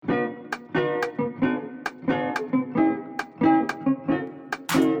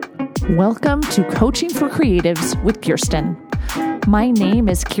Welcome to Coaching for Creatives with Kirsten. My name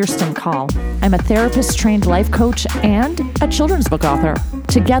is Kirsti Call. I'm a therapist-trained life coach and a children's book author.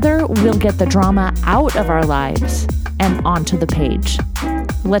 Together, we'll get the drama out of our lives and onto the page.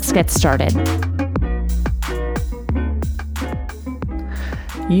 Let's get started.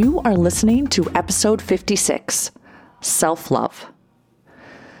 You are listening to episode 56, Self-Love.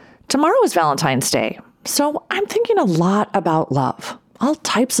 Tomorrow is Valentine's Day, so I'm thinking a lot about love, all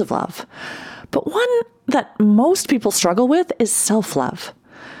types of love. But one that most people struggle with is self-love.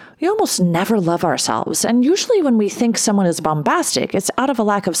 We almost never love ourselves, and usually when we think someone is bombastic, it's out of a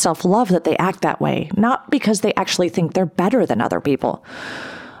lack of self-love that they act that way, not because they actually think they're better than other people.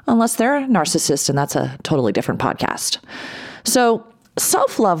 Unless they're a narcissist, and that's a totally different podcast. So,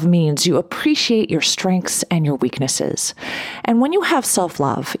 self-love means you appreciate your strengths and your weaknesses. And when you have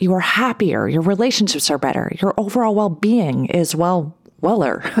self-love, you are happier, your relationships are better, your overall well-being is,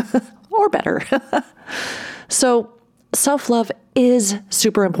 weller or better. So self-love is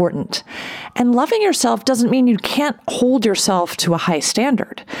super important. And loving yourself doesn't mean you can't hold yourself to a high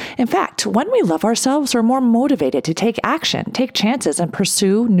standard. In fact, when we love ourselves, we're more motivated to take action, take chances, and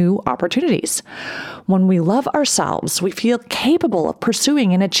pursue new opportunities. When we love ourselves, we feel capable of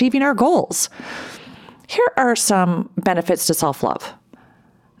pursuing and achieving our goals. Here are some benefits to self-love.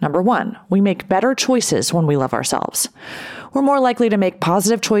 Number 1, we make better choices when we love ourselves. We're more likely to make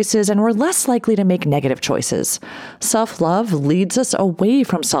positive choices and we're less likely to make negative choices. Self-love leads us away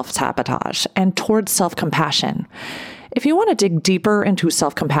from self-sabotage and towards self-compassion. If you want to dig deeper into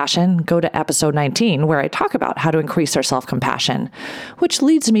self-compassion, go to episode 19, where I talk about how to increase our self-compassion, which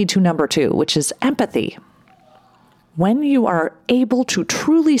leads me to number 2, which is empathy. When you are able to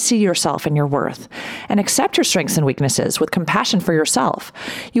truly see yourself and your worth and accept your strengths and weaknesses with compassion for yourself,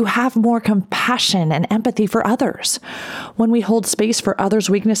 you have more compassion and empathy for others. When we hold space for others'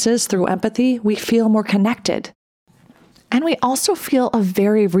 weaknesses through empathy, we feel more connected. And we also feel a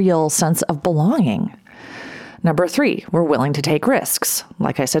very real sense of belonging. Number 3, we're willing to take risks.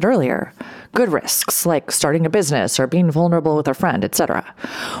 Like I said earlier, good risks like starting a business or being vulnerable with a friend, etc.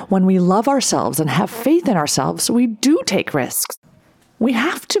 When we love ourselves and have faith in ourselves, we do take risks. We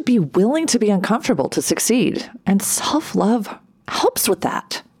have to be willing to be uncomfortable to succeed, and self-love helps with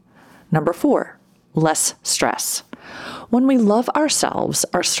that. Number 4, less stress. When we love ourselves,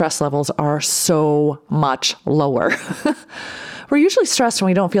 our stress levels are so much lower. We're usually stressed when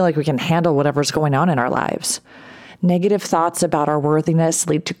we don't feel like we can handle whatever's going on in our lives. Negative thoughts about our worthiness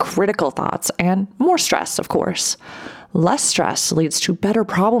lead to critical thoughts and more stress, of course. Less stress leads to better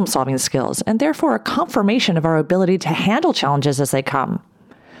problem-solving skills and therefore a confirmation of our ability to handle challenges as they come.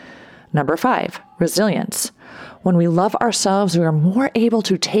 Number 5, resilience. When we love ourselves, we are more able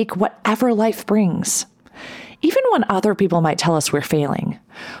to take whatever life brings. Even when other people might tell us we're failing.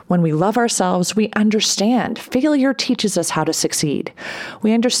 When we love ourselves, we understand failure teaches us how to succeed.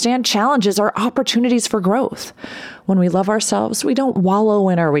 We understand challenges are opportunities for growth. When we love ourselves, we don't wallow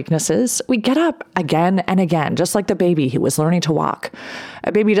in our weaknesses. We get up again and again, just like the baby who was learning to walk.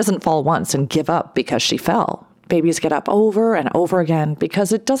 A baby doesn't fall once and give up because she fell. Babies get up over and over again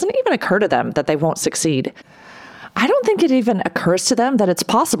because it doesn't even occur to them that they won't succeed. I don't think it even occurs to them that it's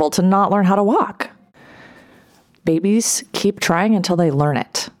possible to not learn how to walk. Babies keep trying until they learn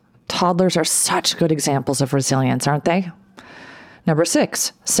it. Toddlers are such good examples of resilience, aren't they? Number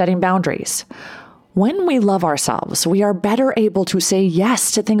 6, setting boundaries. When we love ourselves, we are better able to say yes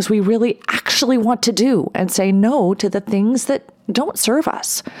to things we really actually want to do and say no to the things that don't serve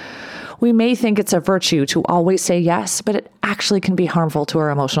us. We may think it's a virtue to always say yes, but it actually can be harmful to our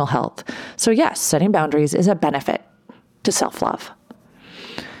emotional health. So yes, setting boundaries is a benefit to self-love.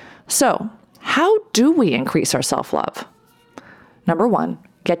 So, how do we increase our self-love? Number 1,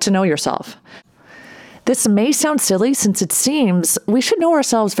 get to know yourself. This may sound silly since it seems we should know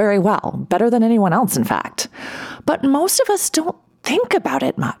ourselves very well, better than anyone else, in fact. But most of us don't think about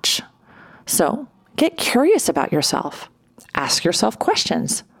it much. So, get curious about yourself. Ask yourself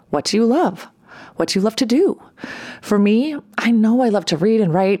questions. What do you love? What do you love to do? For me, I know I love to read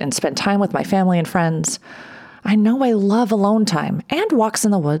and write and spend time with my family and friends. I know I love alone time and walks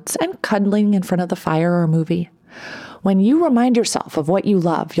in the woods and cuddling in front of the fire or a movie. When you remind yourself of what you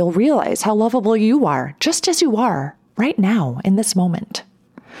love, you'll realize how lovable you are, just as you are right now in this moment.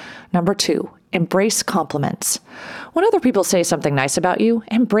 Number 2, embrace compliments. When other people say something nice about you,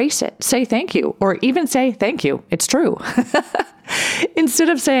 embrace it. Say thank you, or even say thank you. It's true. Instead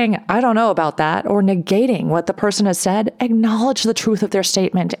of saying, I don't know about that, or negating what the person has said, acknowledge the truth of their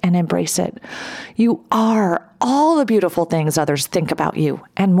statement and embrace it. You are all the beautiful things others think about you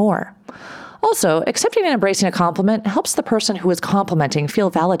and more. Also, accepting and embracing a compliment helps the person who is complimenting feel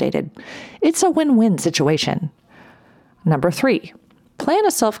validated. It's a win-win situation. Number 3, plan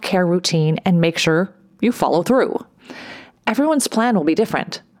a self-care routine and make sure you follow through. Everyone's plan will be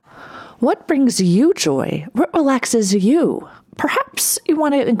different. What brings you joy? What relaxes you? Perhaps you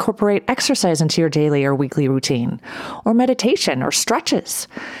want to incorporate exercise into your daily or weekly routine, or meditation or stretches.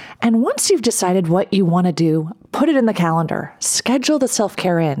 And once you've decided what you want to do, put it in the calendar. Schedule the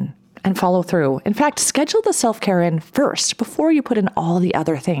self-care in and follow through. In fact, schedule the self-care in first before you put in all the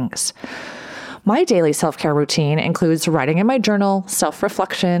other things. My daily self-care routine includes writing in my journal,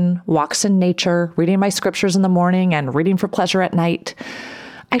 self-reflection, walks in nature, reading my scriptures in the morning, and reading for pleasure at night.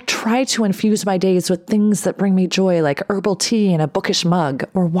 I try to infuse my days with things that bring me joy, like herbal tea in a bookish mug,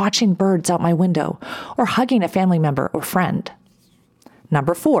 or watching birds out my window, or hugging a family member or friend.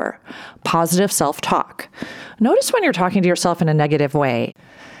 Number 4, positive self-talk. Notice when you're talking to yourself in a negative way,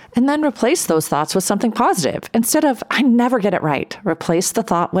 and then replace those thoughts with something positive. Instead of, I never get it right, replace the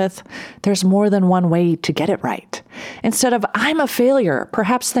thought with, there's more than one way to get it right. Instead of, I'm a failure,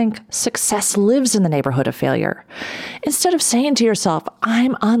 perhaps think, success lives in the neighborhood of failure. Instead of saying to yourself,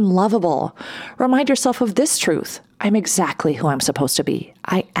 I'm unlovable, remind yourself of this truth. I'm exactly who I'm supposed to be.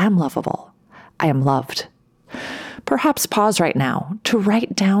 I am lovable. I am loved. Perhaps pause right now to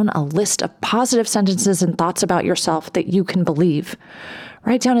write down a list of positive sentences and thoughts about yourself that you can believe.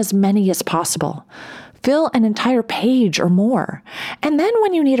 Write down as many as possible. Fill an entire page or more. And then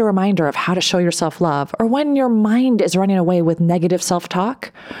when you need a reminder of how to show yourself love, or when your mind is running away with negative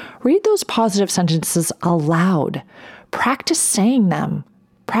self-talk, read those positive sentences aloud. Practice saying them.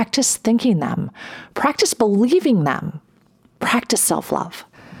 Practice thinking them. Practice believing them. Practice self-love.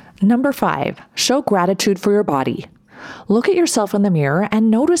 Number 5, show gratitude for your body. Look at yourself in the mirror and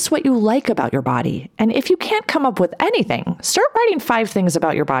notice what you like about your body. And if you can't come up with anything, start writing 5 things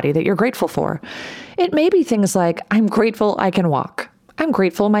about your body that you're grateful for. It may be things like, I'm grateful I can walk. I'm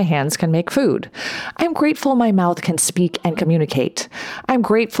grateful my hands can make food. I'm grateful my mouth can speak and communicate. I'm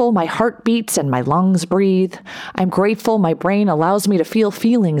grateful my heart beats and my lungs breathe. I'm grateful my brain allows me to feel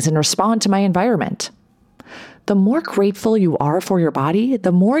feelings and respond to my environment. The more grateful you are for your body,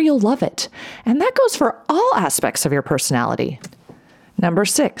 the more you'll love it. And that goes for all aspects of your personality. Number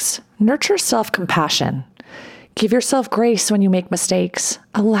 6, nurture self-compassion. Give yourself grace when you make mistakes.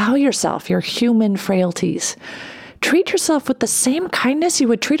 Allow yourself your human frailties. Treat yourself with the same kindness you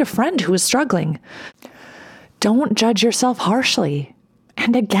would treat a friend who is struggling. Don't judge yourself harshly.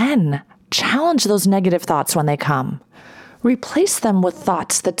 And again, challenge those negative thoughts when they come. Replace them with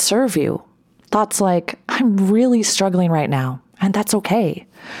thoughts that serve you. Thoughts like, I'm really struggling right now, and that's okay.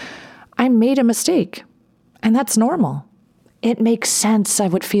 I made a mistake, and that's normal. It makes sense I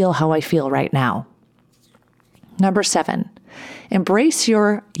would feel how I feel right now. Number 7, embrace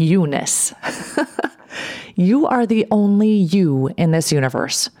your you-ness. You are the only you in this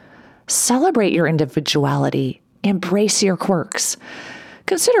universe. Celebrate your individuality. Embrace your quirks.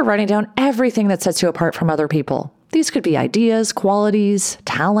 Consider writing down everything that sets you apart from other people. These could be ideas, qualities,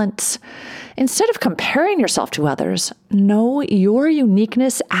 talents. Instead of comparing yourself to others, know your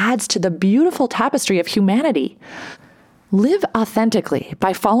uniqueness adds to the beautiful tapestry of humanity. Live authentically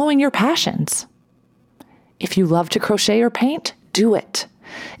by following your passions. If you love to crochet or paint, do it.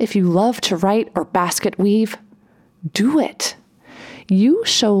 If you love to write or basket weave, do it. You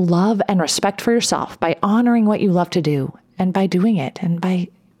show love and respect for yourself by honoring what you love to do and by doing it and by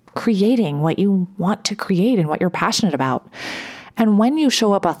creating what you want to create and what you're passionate about. And when you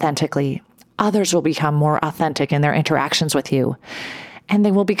show up authentically, others will become more authentic in their interactions with you, and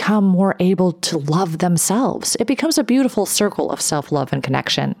they will become more able to love themselves. It becomes a beautiful circle of self-love and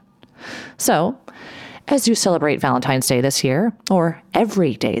connection. So, as you celebrate Valentine's Day this year, or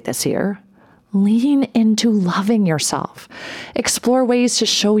every day this year, lean into loving yourself. Explore ways to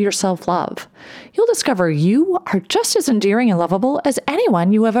show yourself love. You'll discover you are just as endearing and lovable as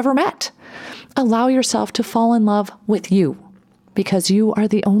anyone you have ever met. Allow yourself to fall in love with you, because you are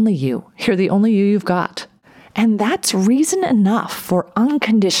the only you. You're the only you you've got. And that's reason enough for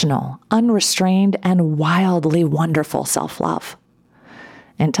unconditional, unrestrained, and wildly wonderful self-love.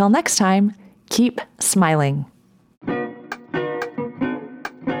 Until next time, keep smiling.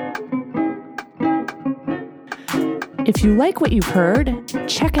 If you like what you've heard,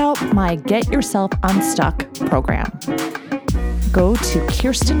 check out my Get Yourself Unstuck program. Go to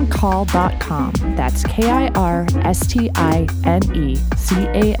KirstenCall.com. That's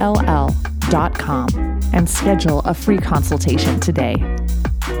KirstineCall.com and schedule a free consultation today.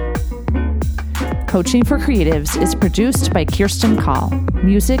 Coaching for Creatives is produced by Kirsti Call.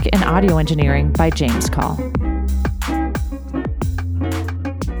 Music and audio engineering by James Call.